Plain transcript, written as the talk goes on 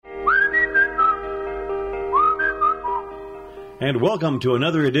And welcome to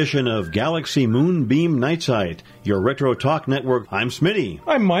another edition of Galaxy Moonbeam Night Sight, your retro talk network. I'm Smitty.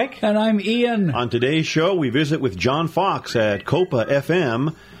 I'm Mike. And I'm Ian. On today's show, we visit with John Fox at Copa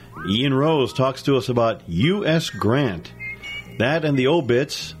FM. Ian Rose talks to us about U.S. Grant. That and the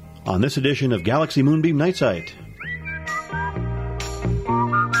obits on this edition of Galaxy Moonbeam Night Sight.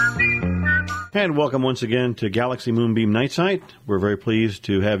 And welcome once again to Galaxy Moonbeam Night Sight. We're very pleased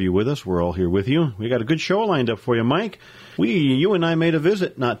to have you with us. We're all here with you. We got a good show lined up for you, Mike. You and I made a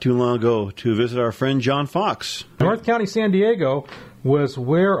visit not too long ago to visit our friend John Fox. North County, San Diego was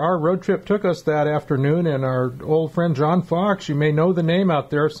where our road trip took us that afternoon, and our old friend John Fox, you may know the name out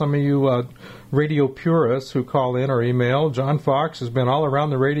there, some of you radio purists who call in or email. John Fox has been all around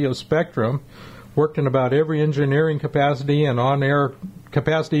the radio spectrum, worked in about every engineering capacity and on-air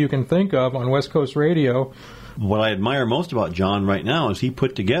capacity you can think of on West Coast radio. What I admire most about John right now is he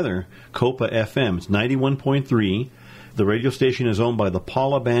put together Copa FM. It's 91.3. The radio station is owned by the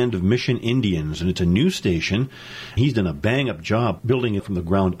Paula Band of Mission Indians, and it's a new station. He's done a bang-up job building it from the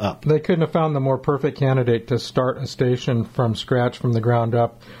ground up. They couldn't have found the more perfect candidate to start a station from scratch, from the ground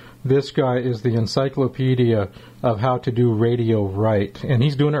up. This guy is the encyclopedia of how to do radio right, and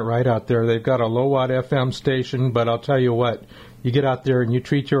he's doing it right out there. They've got a low-watt FM station, but I'll tell you what, you get out there and you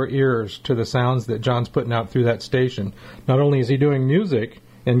treat your ears to the sounds that John's putting out through that station. Not only is he doing music,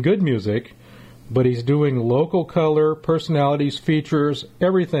 and good music, but he's doing local color, personalities, features,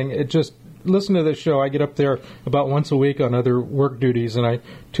 everything. It just, listen to this show. I get up there about once a week on other work duties, and I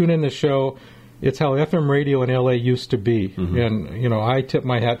tune in the show. It's how FM radio in L.A. used to be. Mm-hmm. And, I tip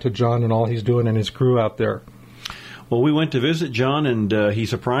my hat to John and all he's doing and his crew out there. Well, we went to visit John, and he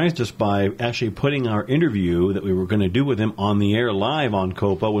surprised us by actually putting our interview that we were going to do with him on the air live on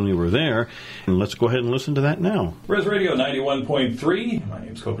Copa when we were there. And let's go ahead and listen to that now. Res Radio 91.3. My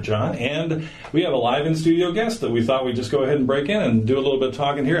name's Copa John, and we have a live in-studio guest that we thought we'd just go ahead and break in and do a little bit of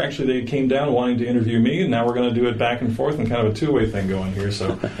talking here. Actually, they came down wanting to interview me, and now we're going to do it back and forth and kind of a two-way thing going here.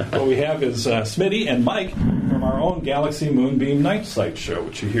 So what we have is Smitty and Mike from our own Galaxy Moonbeam Night Sight show,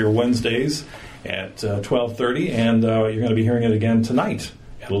 which you hear Wednesdays at 12:30, and you're going to be hearing it again tonight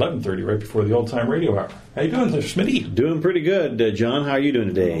at 11:30, right before the old-time radio hour. How you doing, Smitty? Doing pretty good. John, how are you doing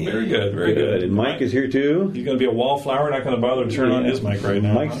today? Oh, very good, very good. And Mike is here, too. He's going to be a wallflower, not going to bother to turn on his mic right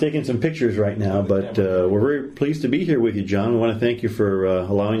now. Mike's taking some pictures right now, but we're very pleased to be here with you, John. We want to thank you for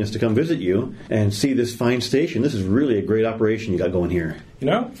allowing us to come visit you and see this fine station. This is really a great operation you got going here.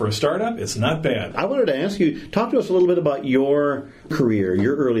 For a startup, it's not bad. I wanted to ask you, talk to us a little bit about your career,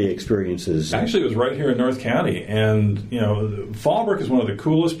 your early experiences. Actually, it was right here in North County, and, Fallbrook is one of the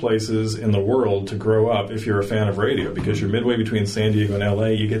coolest places in the world to grow up if you're a fan of radio, because you're midway between San Diego and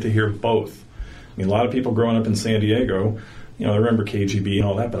L.A., you get to hear both. A lot of people growing up in San Diego, they remember KGB and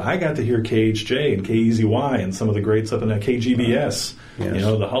all that, but I got to hear KHJ and KEZY and some of the greats up in KGBS. Yes.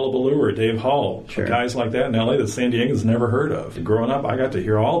 The Hullabaloo, Dave Hull, sure. Guys like that in L.A. that San Diegans never heard of. Growing up, I got to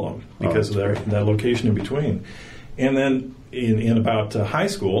hear all of them because of that location in between. And then in about high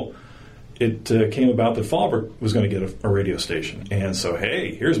school, it came about that Fallbrook was going to get a radio station. And so,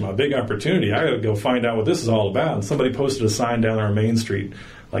 hey, here's my big opportunity. I got to go find out what this is all about. And somebody posted a sign down our main street,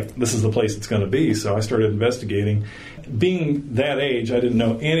 like, this is the place it's going to be. So I started investigating. Being that age, I didn't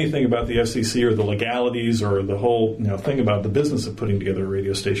know anything about the FCC or the legalities or the whole thing about the business of putting together a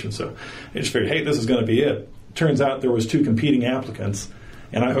radio station. So I just figured, hey, this is going to be it. Turns out there was 2 competing applicants,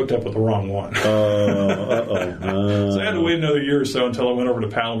 and I hooked up with the wrong one. So I had to wait another year or so until I went over to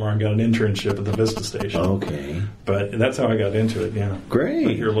Palomar and got an internship at the Vista station. Okay. But that's how I got into it, yeah. Great.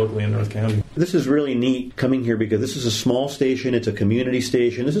 Right here locally in North County. This is really neat coming here because this is a small station. It's a community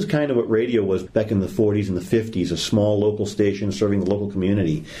station. This is kind of what radio was back in the 40s and the 50s, a small local station serving the local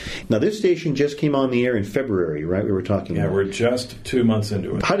community. Now, this station just came on the air in February, right? We were talking about. Yeah, we're just 2 months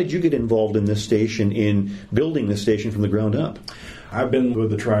into it. How did you get involved in this station, in building this station from the ground up? I've been with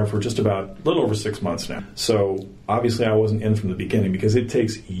the tribe for just about a little over 6 months now. So obviously I wasn't in from the beginning because it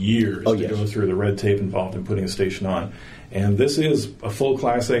takes years to go through the red tape involved in putting a station on. And this is a full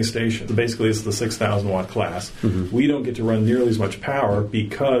Class A station. Basically, it's the 6,000 watt class. Mm-hmm. We don't get to run nearly as much power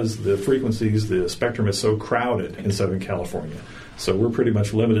because the frequencies, the spectrum is so crowded in Southern California. So we're pretty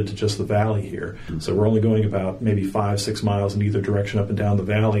much limited to just the valley here. So we're only going about maybe 5-6 miles in either direction up and down the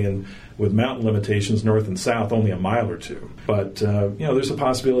valley, and with mountain limitations north and south, only a mile or two. But, there's a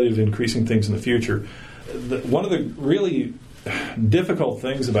possibility of increasing things in the future. One of the really difficult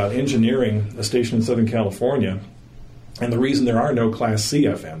things about engineering a station in Southern California, and the reason there are no Class C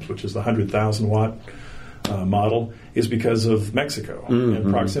FMs, which is the 100,000 watt model is because of Mexico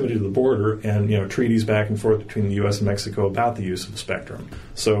and proximity to the border, and treaties back and forth between the U.S. and Mexico about the use of the spectrum.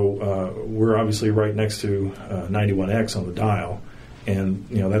 So we're obviously right next to 91X on the dial, and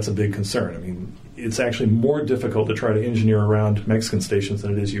that's a big concern. I mean, it's actually more difficult to try to engineer around Mexican stations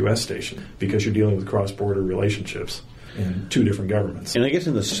than it is U.S. stations because you're dealing with cross-border relationships in two different governments. And I guess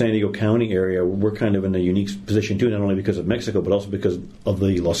in the San Diego County area, we're kind of in a unique position, too, not only because of Mexico, but also because of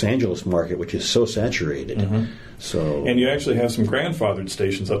the Los Angeles market, which is so saturated. So, and you actually have some grandfathered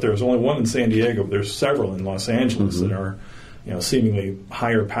stations up there. There's only one in San Diego, but there's several in Los Angeles that are seemingly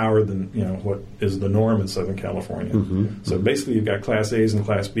higher powered than what is the norm in Southern California. So basically you've got Class A's and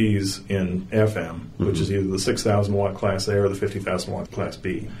Class B's in FM, which is either the 6,000 watt Class A or the 50,000 watt Class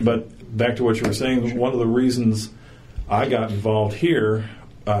B. But back to what you were saying, one of the reasons I got involved here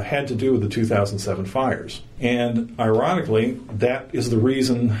had to do with the 2007 fires. And ironically, that is the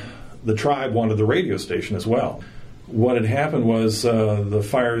reason the tribe wanted the radio station as well. What had happened was the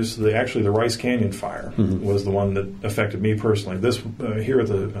fires, actually the Rice Canyon fire was the one that affected me personally. This here at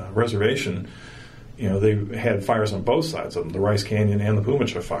the reservation, they had fires on both sides of them, the Rice Canyon and the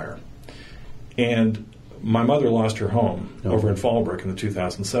Pumicha fire. And my mother lost her home over in Fallbrook in the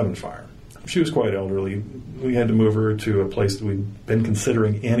 2007 fire. She was quite elderly. We had to move her to a place that we'd been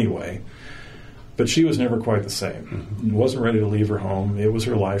considering anyway. But she was never quite the same. Wasn't ready to leave her home. It was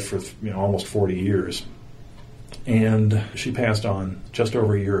her life for almost 40 years. And she passed on just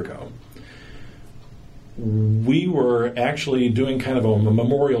over a year ago. We were actually doing kind of a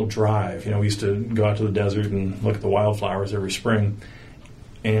memorial drive. We used to go out to the desert and look at the wildflowers every spring.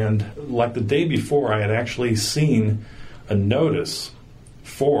 And like the day before, I had actually seen a notice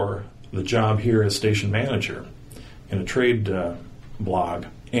for the job here as station manager in a trade blog.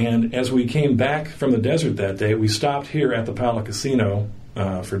 And as we came back from the desert that day, we stopped here at the Pala Casino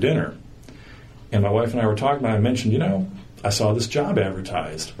for dinner. And my wife and I were talking about it. I mentioned, I saw this job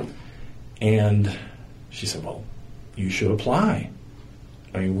advertised. And she said, well, you should apply.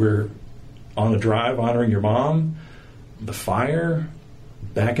 I mean, we're on a drive honoring your mom, the fire,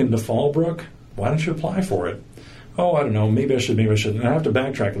 back into Fallbrook. Why don't you apply for it? Oh, I don't know. Maybe I should, maybe I shouldn't. And I have to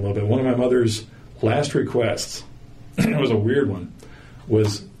backtrack a little bit. One of my mother's last requests, it was a weird one,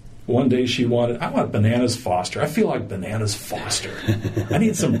 was one day she I want Bananas Foster. I feel like Bananas Foster. I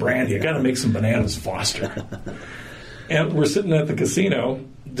need some brandy. I got to make some Bananas Foster. And we're sitting at the casino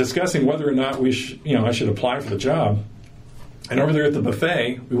discussing whether or not I should apply for the job. And over there at the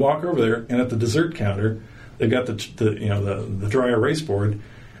buffet, we walk over there, and at the dessert counter, they've got the dry erase board,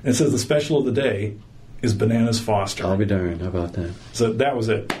 and it says the special of the day is Bananas Foster. I'll be darned. How about that? So that was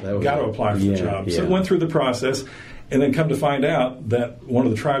it. Got to apply for the job. So it went through the process. And then come to find out that one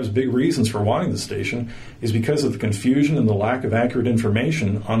of the tribe's big reasons for wanting the station is because of the confusion and the lack of accurate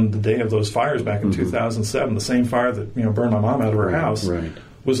information on the day of those fires back in 2007. The same fire that burned my mom out of her house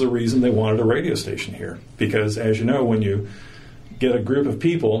was the reason they wanted a radio station here. Because, as you know, when you get a group of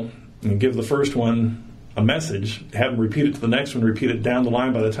people and give the first one a message, have them repeat it to the next one, repeat it down the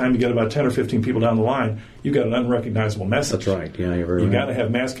line, by the time you get about 10 or 15 people down the line, you've got an unrecognizable message. That's right. Yeah, you're very You've right. got to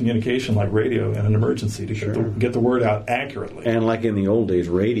have mass communication like radio in an emergency to get the word out accurately. And like in the old days,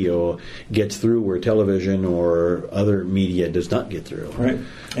 radio gets through where television or other media does not get through. Right.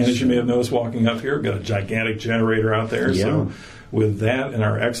 And as you may have noticed walking up here, we've got a gigantic generator out there. Yeah. So with that and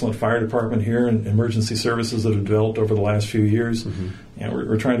our excellent fire department here and emergency services that have developed over the last few years,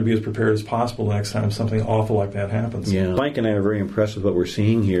 we're trying to be as prepared as possible the next time something awful like that happens. Yeah, Mike and I are very impressed with what we're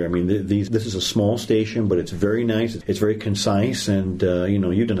seeing here. I mean, this is a small station, but it's very nice. It's very concise, and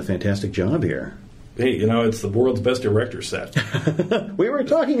you've done a fantastic job here. Hey, it's the world's best erector set. We were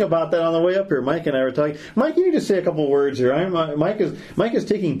talking about that on the way up here. Mike and I were talking. Mike, you need to say a couple words here. Mike is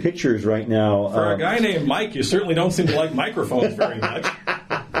taking pictures right now. For a guy named Mike, you certainly don't seem to like microphones very much.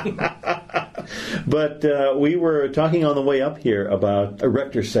 But we were talking on the way up here about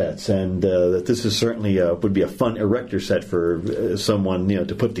erector sets, and that this is certainly would be a fun erector set for someone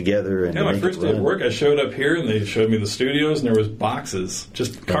to put together. And my first day of work, I showed up here, and they showed me the studios, and there was boxes,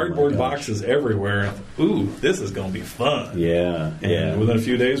 just cardboard boxes everywhere. Ooh, this is going to be fun. Yeah. And within a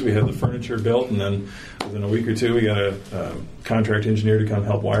few days, we had the furniture built, and then within a week or two, we got a contract engineer to come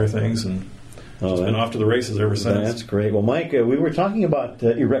help wire things, and it's been off to the races ever since. That's great. Well, Mike, we were talking about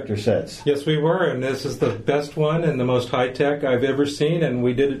erector sets. Yes, we were, and this is the best one and the most high-tech I've ever seen, and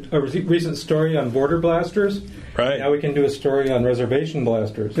we did a recent story on border blasters. Right. Now we can do a story on reservation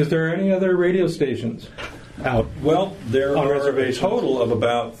blasters. Is there any other radio stations out? Well, there are a total of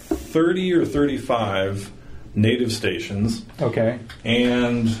about 30 or 35 native stations. Okay.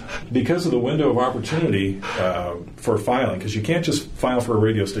 And because of the window of opportunity for filing, because you can't just file for a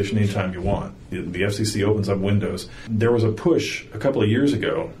radio station anytime you want. The FCC opens up windows. There was a push a couple of years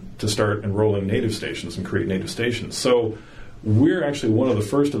ago to start enrolling native stations and create native stations. So we're actually one of the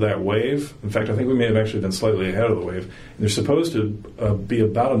first of that wave. In fact, I think we may have actually been slightly ahead of the wave. And there's supposed to be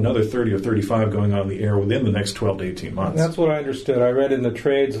about another 30 or 35 going on the air within the next 12 to 18 months. That's what I understood. I read in the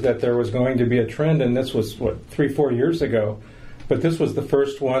trades that there was going to be a trend, and this was, 3-4 years ago. But this was the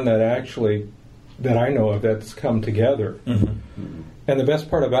first one that I know of that's come together. Mm-hmm. And the best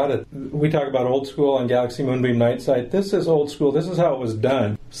part about it, we talk about old school on Galaxy Moonbeam Night Site. This is old school. This is how it was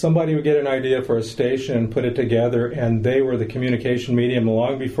done. Somebody would get an idea for a station, put it together, and they were the communication medium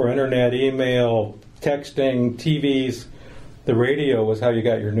long before internet, email, texting, TVs. The radio was how you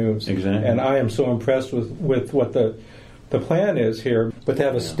got your news. Exactly. And I am so impressed with what the plan is here. But to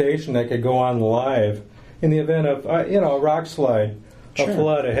have a station that could go on live in the event of, a rock slide, a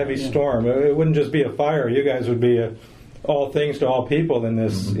flood, a heavy storm. It wouldn't just be a fire. You guys would be all things to all people in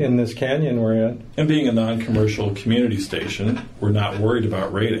this canyon we're in. And being a non-commercial community station, we're not worried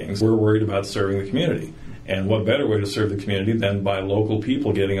about ratings. We're worried about serving the community. And what better way to serve the community than by local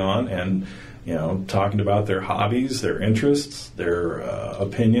people getting on and talking about their hobbies, their interests, their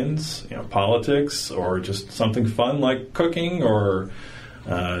opinions, politics, or just something fun like cooking or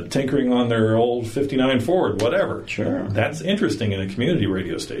tinkering on their old 59 Ford, whatever. Sure. That's interesting in a community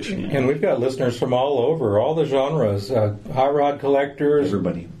radio station. And we've got listeners from all over, all the genres, hot rod collectors,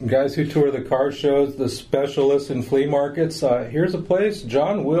 everybody, guys who tour the car shows, the specialists in flea markets. Here's a place,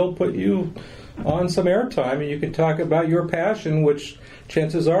 John will put you on some airtime, and you can talk about your passion, which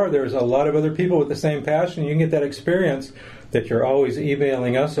chances are there's a lot of other people with the same passion. You can get that experience that you're always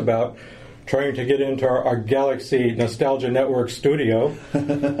emailing us about, trying to get into our Galaxy Nostalgia Network studio.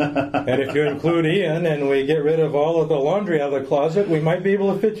 And if you include Ian and we get rid of all of the laundry out of the closet, we might be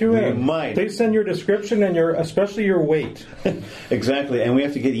able to fit you in. We might. Please send your description and especially your weight. Exactly. And we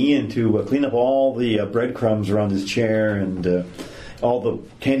have to get Ian to clean up all the breadcrumbs around his chair and all the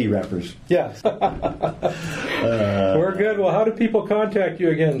candy wrappers. Yes. We're good. Well, how do people contact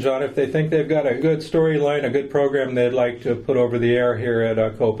you again, John, if they think they've got a good storyline, a good program they'd like to put over the air here at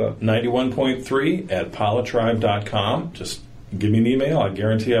COPA? 91.3 at palatribe.com. Just give me an email. I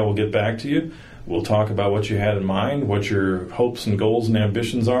guarantee I will get back to you. We'll talk about what you had in mind, what your hopes and goals and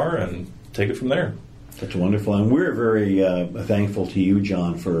ambitions are, and take it from there. That's wonderful. And we're very thankful to you,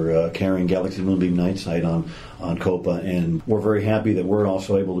 John, for carrying Galaxy Moonbeam Night Site on COPA. And we're very happy that we're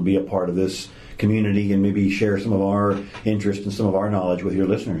also able to be a part of this community and maybe share some of our interest and some of our knowledge with your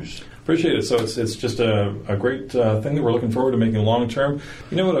listeners. Appreciate it. So it's just a great thing that we're looking forward to making long term.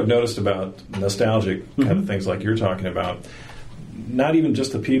 You know what I've noticed about nostalgic kind of things like you're talking about? Not even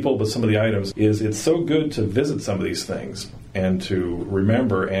just the people, but some of the items, is it's so good to visit some of these things and to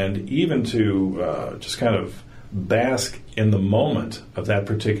remember and even to just kind of bask in the moment of that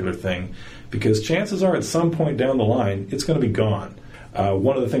particular thing, because chances are at some point down the line it's going to be gone.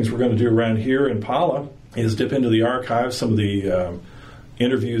 One of the things we're going to do around here in Pala is dip into the archives, some of the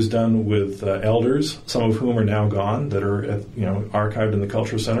interviews done with elders, some of whom are now gone, that are archived in the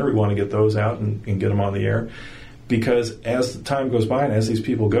Cultural Center. We want to get those out and get them on the air. Because as the time goes by and as these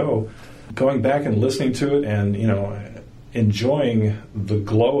people go, going back and listening to it and, enjoying the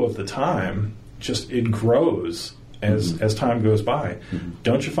glow of the time, just it grows as time goes by. Mm-hmm.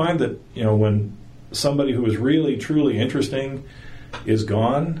 Don't you find that, when somebody who is really, truly interesting is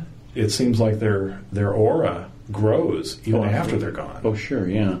gone, it seems like their aura grows even after they're gone. Oh, sure,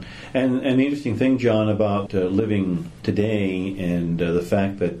 yeah. And the interesting thing, John, about living today and the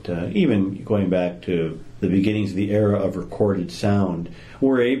fact that even going back to the beginnings of the era of recorded sound,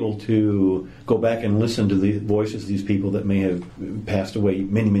 we're able to go back and listen to the voices of these people that may have passed away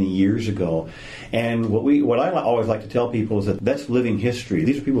many, many years ago. And what I always like to tell people is that that's living history.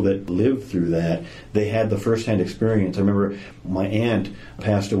 These are people that lived through that. They had the first-hand experience. I remember my aunt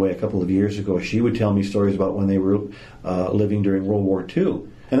passed away a couple of years ago. She would tell me stories about when they were living during World War II.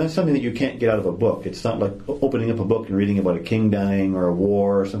 And that's something that you can't get out of a book. It's not like opening up a book and reading about a king dying or a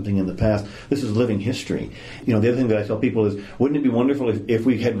war or something in the past. This is living history. The other thing that I tell people is, wouldn't it be wonderful if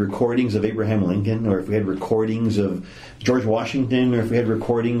we had recordings of Abraham Lincoln, or if we had recordings of George Washington, or if we had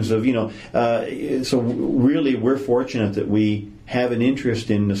recordings of, so really we're fortunate that we have an interest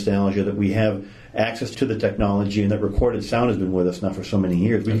in nostalgia, that we have access to the technology, and that recorded sound has been with us now for so many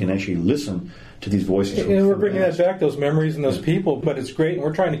years. We can actually listen to these voices. And we're bringing that back, those memories and those people, but it's great, and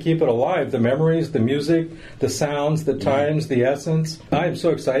we're trying to keep it alive. The memories, the music, the sounds, the times, the essence. I'm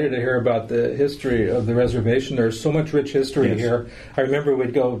so excited to hear about the history of the reservation. There's so much rich history here. I remember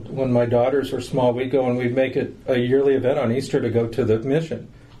we'd go, when my daughters were small, we'd go and we'd make it a yearly event on Easter to go to the mission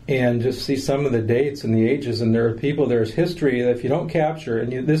and just see some of the dates and the ages, and there are people, there's history that if you don't capture,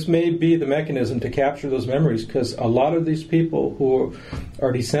 and this may be the mechanism to capture those memories, because a lot of these people who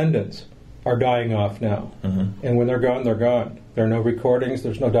are descendants are dying off now. And when they're gone, they're gone. There are no recordings,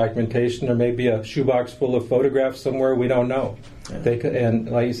 there's no documentation, there may be a shoebox full of photographs somewhere, we don't know. And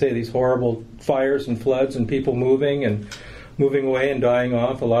like you say, these horrible fires and floods and people moving away and dying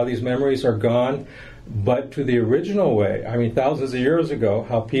off, a lot of these memories are gone. But to the original way, I mean, thousands of years ago,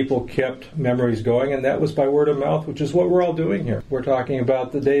 how people kept memories going, and that was by word of mouth, which is what we're all doing here. We're talking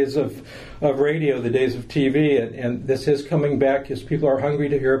about the days of radio, the days of TV, and this is coming back because people are hungry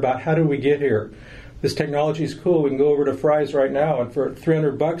to hear about how did we get here. This technology is cool. We can go over to Fry's right now and for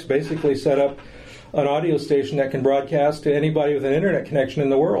 $300 basically set up an audio station that can broadcast to anybody with an internet connection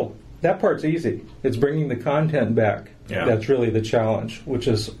in the world. That part's easy. It's bringing the content back. That's really the challenge, which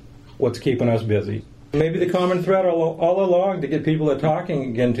is what's keeping us busy. Maybe the common thread all along to get people to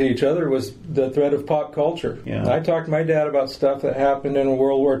talking again to each other was the thread of pop culture. I talked to my dad about stuff that happened in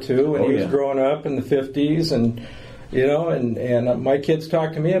World War II when he was growing up in the 50s, and and my kids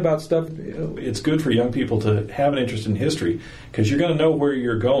talk to me about stuff. It's good for young people to have an interest in history, because you're going to know where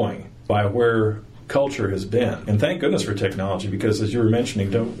you're going by where culture has been. And thank goodness for technology, because as you were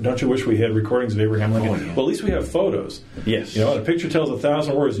mentioning, don't you wish we had recordings of Abraham Lincoln? Well, at least we have photos. Yes. A picture tells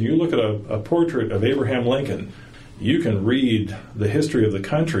 1,000 words. And you look at a portrait of Abraham Lincoln, you can read the history of the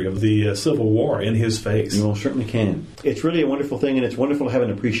country, of the Civil War, in his face. You most certainly can. It's really a wonderful thing, and it's wonderful to have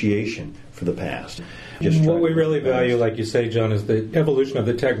an appreciation for the past. What we really value, like you say, John, is the evolution of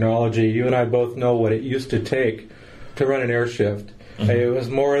the technology. You and I both know what it used to take to run an air shift. It was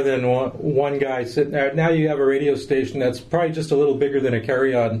more than one guy sitting there. Now you have a radio station that's probably just a little bigger than a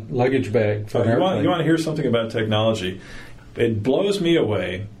carry-on luggage bag for an airplane. You want to hear something about technology? It blows me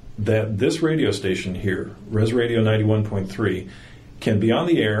away that this radio station here, Res Radio 91.3, can be on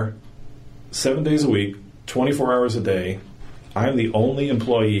the air 7 days a week, 24 hours a day. I'm the only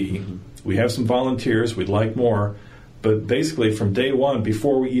employee. We have some volunteers. We'd like more. But basically, from day one,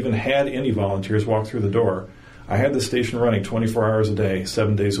 before we even had any volunteers walk through the door, I had the station running 24 hours a day,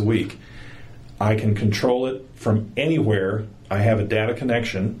 7 days a week. I can control it from anywhere. I have a data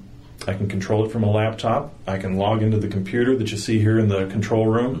connection. I can control it from a laptop. I can log into the computer that you see here in the control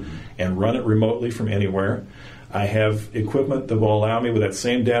room and run it remotely from anywhere. I have equipment that will allow me with that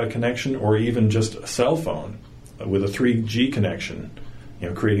same data connection, or even just a cell phone with a 3G connection,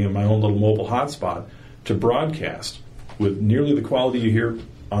 creating my own little mobile hotspot, to broadcast with nearly the quality you hear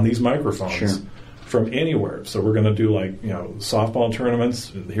on these microphones. Sure. From anywhere. So we're going to do softball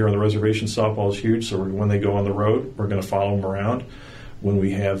tournaments. Here on the reservation, softball is huge, so when they go on the road, we're going to follow them around. When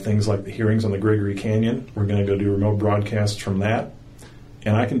we have things like the hearings on the Gregory Canyon, we're going to go do remote broadcasts from that.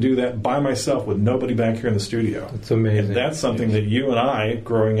 And I can do that by myself with nobody back here in the studio. It's amazing. And that's something that you and I,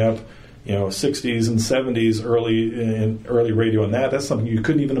 growing up, 60s and 70s, early radio, and that's something you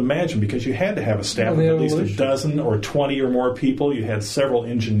couldn't even imagine, because you had to have a staff of at least a dozen or 20 or more people. You had several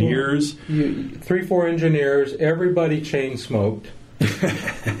engineers. 3-4 engineers. Everybody chain smoked.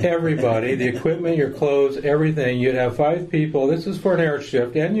 Everybody. The equipment, your clothes, everything. You'd have 5 people. This is for an air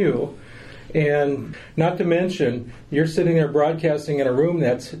shift, and you. And not to mention, you're sitting there broadcasting in a room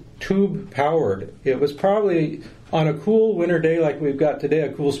that's tube powered. It was probably, on a cool winter day like we've got today,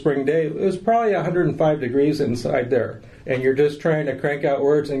 a cool spring day, it was probably 105 degrees inside there. And you're just trying to crank out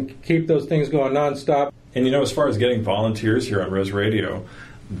words and keep those things going nonstop. And as far as getting volunteers here on Res Radio,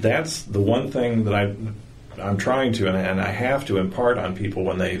 that's the one thing that I'm trying to, and I have to impart on people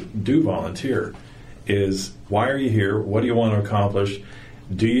when they do volunteer, is why are you here? What do you want to accomplish?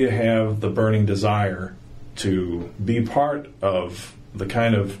 Do you have the burning desire to be part of the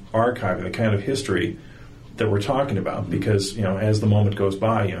kind of archiving, the kind of history that we're talking about? Because, as the moment goes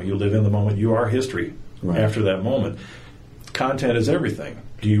by, you live in the moment, you are history after that moment. Content is everything.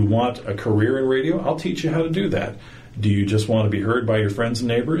 Do you want a career in radio? I'll teach you how to do that. Do you just want to be heard by your friends and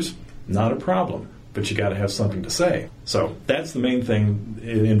neighbors? Not a problem, but you got to have something to say. So that's the main thing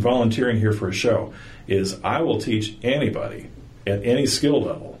in volunteering here for a show, is I will teach anybody at any skill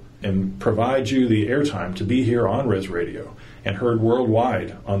level and provide you the airtime to be here on Res Radio and heard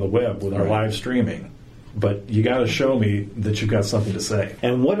worldwide on the web with our live streaming. But you got to show me that you've got something to say.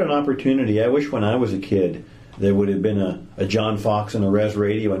 And what an opportunity. I wish when I was a kid there would have been a John Fox and a Res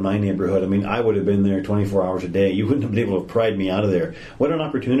Radio in my neighborhood, I mean, I would have been there 24 hours a day. You wouldn't have been able to pry me out of there. What an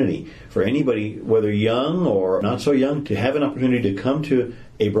opportunity for anybody, whether young or not so young, to have an opportunity to come to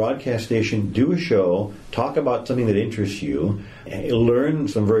a broadcast station, do a show, talk about something that interests you, learn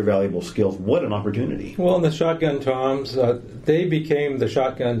some very valuable skills. What an opportunity. Well, and the Shotgun Toms, they became the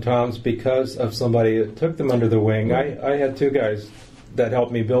Shotgun Toms because of somebody that took them under the wing. I had two guys that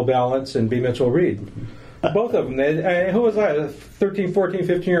helped me, Bill Balance and B. Mitchell Reed. Both of them. Who was I? A 13, 14,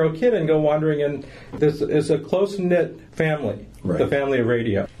 15-year-old kid and go wandering in. This is a close-knit family, right. The family of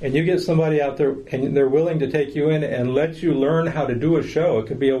radio. And you get somebody out there and they're willing to take you in and let you learn how to do a show. It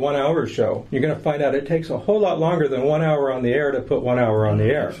could be a 1-hour show. You're going to find out it takes a whole lot longer than 1 hour on the air to put 1 hour on the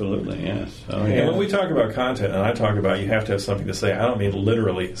air. Absolutely, yes. Oh, yeah. And when we talk about content, and I talk about you have to have something to say, I don't mean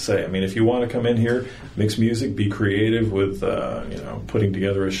literally say. I mean, if you want to come in here, mix music, be creative with putting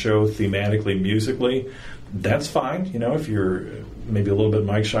together a show thematically, musically, that's fine. If you're maybe a little bit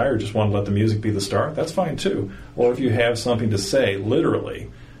mic shy or just want to let the music be the star, that's fine too. Or if you have something to say,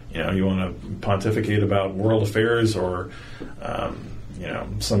 literally, you want to pontificate about world affairs or,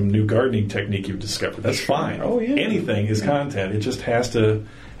 some new gardening technique you've discovered, that's fine. Oh, yeah. Anything is content. It just has to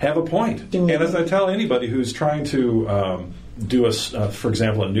have a point. And as I tell anybody who's trying to do, for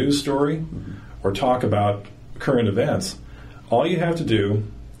example, a news story or talk about current events, all you have to do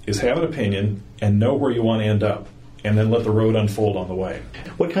is have an opinion and know where you want to end up, and then let the road unfold on the way.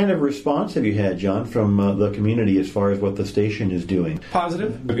 What kind of response have you had, John, from the community as far as what the station is doing?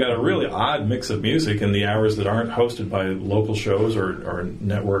 Positive. We've got a really odd mix of music in the hours that aren't hosted by local shows or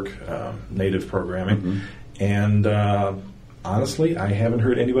network native programming. And honestly, I haven't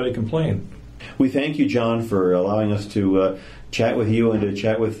heard anybody complain. We thank you, John, for allowing us to chat with you and to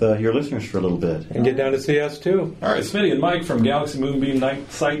chat with your listeners for a little bit. And get down to see us, too. All right, Smitty and Mike from Galaxy Moonbeam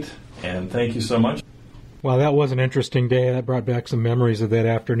Night Site, and thank you so much. Well, that was an interesting day. That brought back some memories of that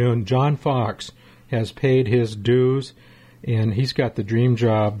afternoon. John Fox has paid his dues, and he's got the dream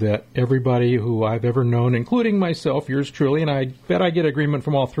job that everybody who I've ever known, including myself, yours truly, and I bet I get agreement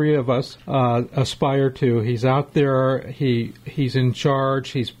from all three of us, aspire to. He's out there. He's in charge.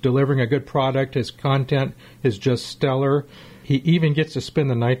 He's delivering a good product. His content is just stellar. He even gets to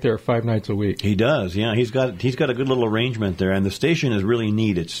spend the night there 5 nights a week. He does, yeah. He's got a good little arrangement there, and the station is really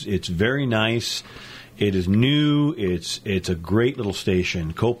neat. It's very nice. It is new. It's a great little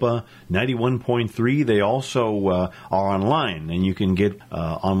station. Copa 91.3. They also are online, and you can get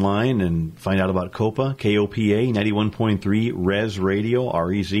online and find out about Copa, KOPA 91.3, Res Radio,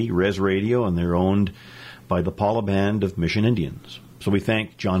 REZ, Res Radio, and they're owned by the Paula Band of Mission Indians. So we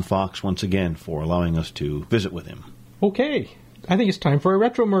thank John Fox once again for allowing us to visit with him. Okay. I think it's time for a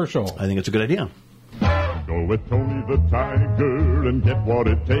retromercial. I think it's a good idea. Go with Tony the Tiger and get what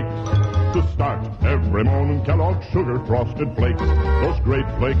it takes to start every morning. Kellogg's Sugar Frosted Flakes. Those great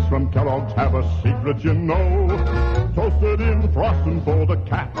flakes from Kellogg's have a secret, you know. Toasted in frosting for the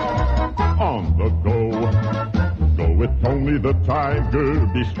cat on the go. Go with Tony the Tiger.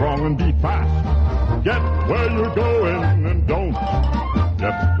 Be strong and be fast. Get where you're going and don't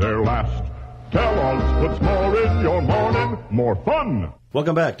get there last. Kellogg's puts more in your morning, more fun.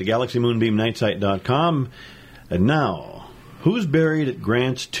 Welcome back to GalaxyMoonbeamNightSite.com. And now, who's buried at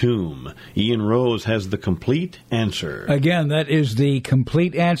Grant's tomb? Ian Rose has the complete answer. Again, that is the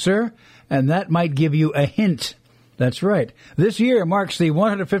complete answer, and that might give you a hint. That's right. This year marks the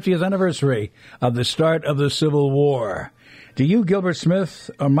 150th anniversary of the start of the Civil War. Do you, Gilbert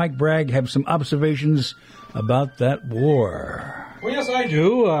Smith, or Mike Bragg, have some observations about that war? Well, yes, I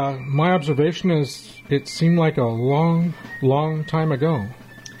do. My observation is it seemed like a long, long time ago.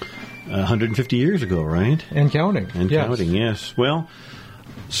 150 years ago, right? And counting. And counting, yes. Well,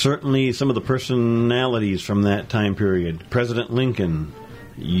 certainly some of the personalities from that time period. President Lincoln,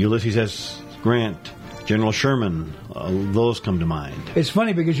 Ulysses S. Grant, General Sherman, those come to mind. It's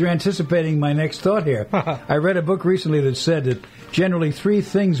funny because you're anticipating my next thought here. I read a book recently that said that generally 3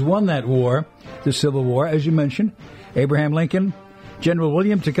 things won that war, the Civil War, as you mentioned. Abraham Lincoln, General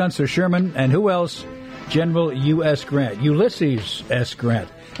William Tecumseh Sherman, and who else? General U.S. Grant, Ulysses S. Grant.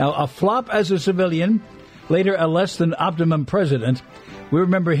 Now, a flop as a civilian, later a less than optimum president. We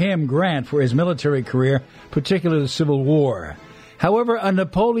remember him, Grant, for his military career, particularly the Civil War. However, a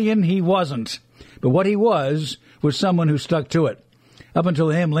Napoleon he wasn't. But what he was someone who stuck to it. Up until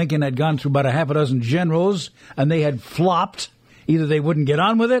him, Lincoln had gone through about a half a dozen generals, and they had flopped. Either they wouldn't get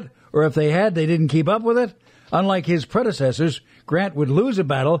on with it, or if they had, they didn't keep up with it. Unlike his predecessors, Grant would lose a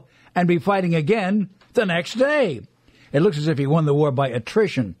battle and be fighting again the next day. It looks as if he won the war by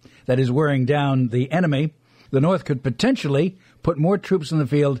attrition, that is, wearing down the enemy. The North could potentially put more troops in the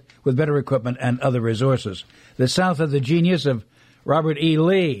field with better equipment and other resources. The South had the genius of Robert E.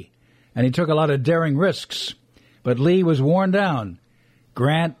 Lee, and he took a lot of daring risks. But Lee was worn down.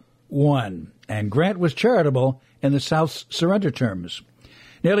 Grant won, and Grant was charitable in the South's surrender terms.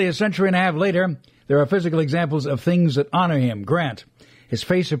 Nearly a century and a half later, there are physical examples of things that honor him. Grant, his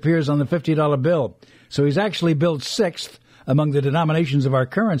face appears on the $50 bill, so he's actually billed sixth among the denominations of our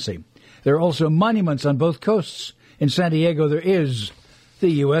currency. There are also monuments on both coasts. In San Diego, there is the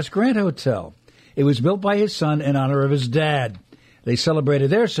U.S. Grant Hotel. It was built by his son in honor of his dad. They celebrated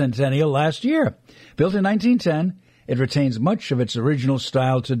their centennial last year. Built in 1910, it retains much of its original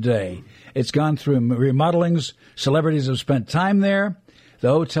style today. It's gone through remodelings. Celebrities have spent time there. The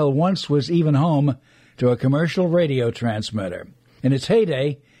hotel once was even home to a commercial radio transmitter. In its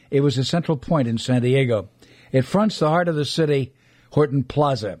heyday, it was a central point in San Diego. It fronts the heart of the city, Horton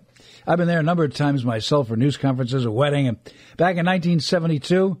Plaza. I've been there a number of times myself for news conferences, a wedding, and back in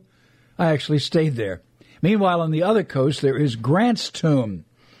 1972, I actually stayed there. Meanwhile, on the other coast, there is Grant's Tomb,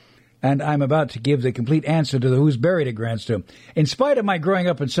 and I'm about to give the complete answer to who's buried at Grant's Tomb. In spite of my growing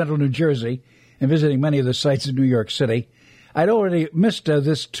up in central New Jersey and visiting many of the sites in New York City, I'd already missed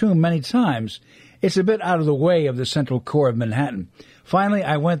this tomb many times. It's a bit out of the way of the central core of Manhattan. Finally,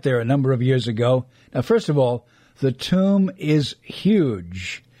 I went there a number of years ago. Now, first of all, the tomb is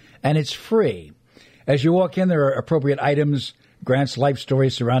huge, and it's free. As you walk in, there are appropriate items, Grant's life story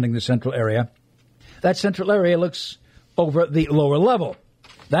surrounding the central area. That central area looks over the lower level.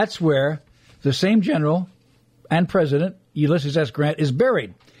 That's where the same general and president, Ulysses S. Grant, is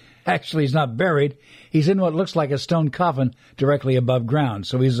buried. Actually, he's not buried. He's in what looks like a stone coffin directly above ground,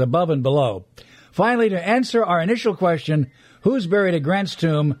 so he's above and below. Finally, to answer our initial question, who's buried at Grant's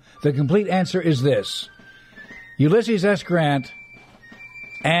tomb, the complete answer is this: Ulysses S. Grant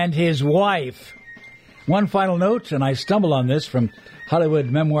and his wife. One final note, and I stumble on this from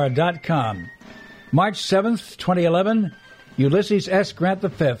HollywoodMemoir.com. March 7th, 2011, Ulysses S. Grant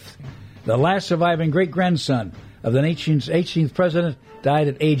V, the last surviving great-grandson of the nation's 18th president, died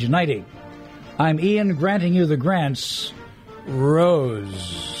at age 90. I'm Ian, granting you the Grants.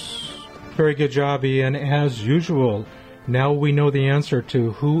 Rose. Very good job, Ian. As usual, now we know the answer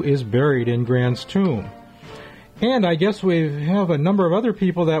to who is buried in Grant's tomb. And I guess we have a number of other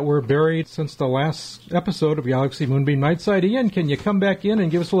people that were buried since the last episode of Galaxy Moonbeam Nightside. Ian, can you come back in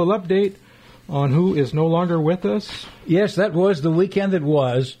and give us a little update on who is no longer with us? Yes, that was the weekend that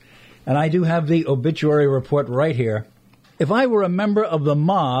was, and I do have the obituary report right here. If I were a member of the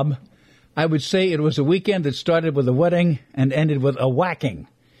mob, I would say it was a weekend that started with a wedding and ended with a whacking.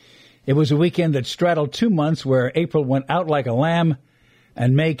 It was a weekend that straddled 2 months where April went out like a lamb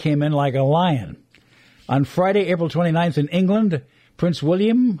and May came in like a lion. On Friday, April 29th in England, Prince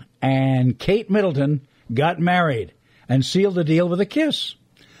William and Kate Middleton got married and sealed the deal with a kiss.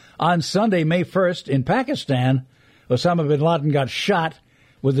 On Sunday, May 1st, in Pakistan, Osama bin Laden got shot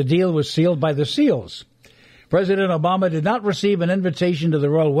when the deal was sealed by the SEALs. President Obama did not receive an invitation to the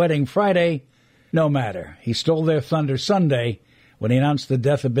royal wedding Friday. No matter. He stole their thunder Sunday when he announced the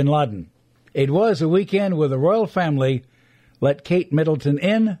death of bin Laden. It was a weekend where the royal family let Kate Middleton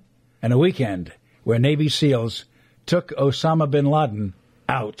in, and a weekend where Navy SEALs took Osama bin Laden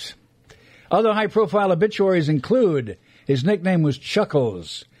out. Other high-profile obituaries include his nickname was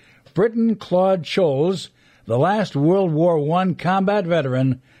Chuckles. Briton Claude Scholes, the last World War I combat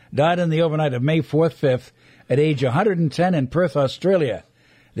veteran, died in the overnight of May 4th, 5th at age 110 in Perth, Australia.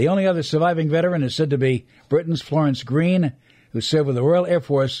 The only other surviving veteran is said to be Britain's Florence Green, who served with the Royal Air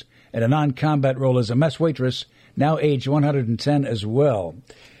Force in a non-combat role as a mess waitress, now aged 110 as well.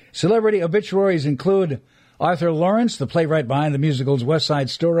 Celebrity obituaries include Arthur Lawrence, the playwright behind the musicals West Side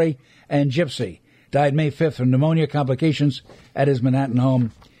Story and Gypsy, died May 5th from pneumonia complications at his Manhattan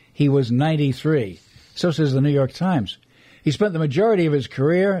home. He was 93. So says the New York Times. He spent the majority of his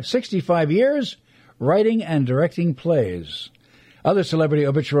career, 65 years, writing and directing plays. Other celebrity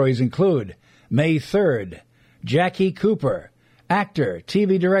obituaries include May 3rd, Jackie Cooper, actor,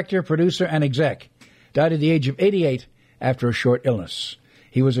 TV director, producer, and exec, died at the age of 88 after a short illness.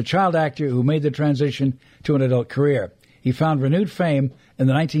 He was a child actor who made the transition to an adult career. He found renewed fame in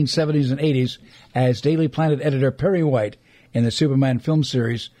the 1970s and 80s as Daily Planet editor Perry White in the Superman film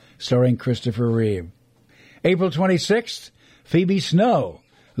series starring Christopher Reeve. April 26th, Phoebe Snow,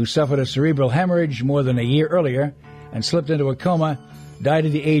 who suffered a cerebral hemorrhage more than a year earlier and slipped into a coma, died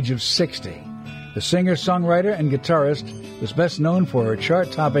at the age of 60. The singer, songwriter, and guitarist was best known for her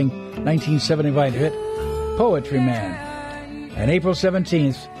chart-topping 1975 hit, Poetry Man. And April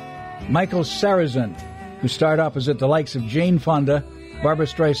 17th, Michael Sarrazin, who starred opposite the likes of Jane Fonda, Barbra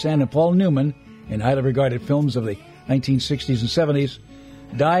Streisand, and Paul Newman in highly regarded films of the 1960s and 70s,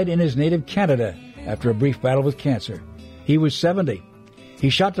 died in his native Canada after a brief battle with cancer. He was 70. He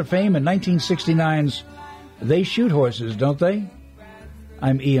shot to fame in 1969's They Shoot Horses, Don't They?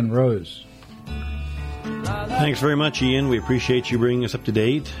 I'm Ian Rose. Thanks very much, Ian. We appreciate you bringing us up to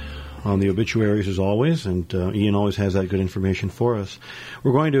date on the obituaries as always, and Ian always has that good information for us.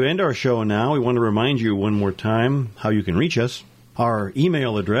 We're going to end our show now. We want to remind you one more time how you can reach us. Our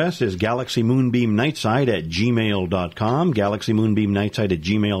email address is galaxymoonbeamnightside@gmail.com,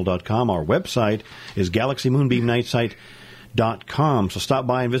 galaxymoonbeamnightside@gmail.com. Our website is galaxymoonbeamnightside.com. So stop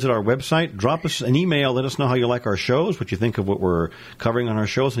by and visit our website. Drop us an email. Let us know how you like our shows, what you think of what we're covering on our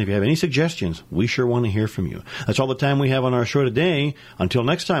shows. And if you have any suggestions, we sure want to hear from you. That's all the time we have on our show today. Until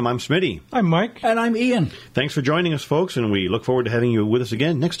next time, I'm Smitty. I'm Mike. And I'm Ian. Thanks for joining us, folks, and we look forward to having you with us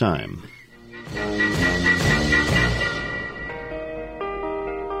again next time.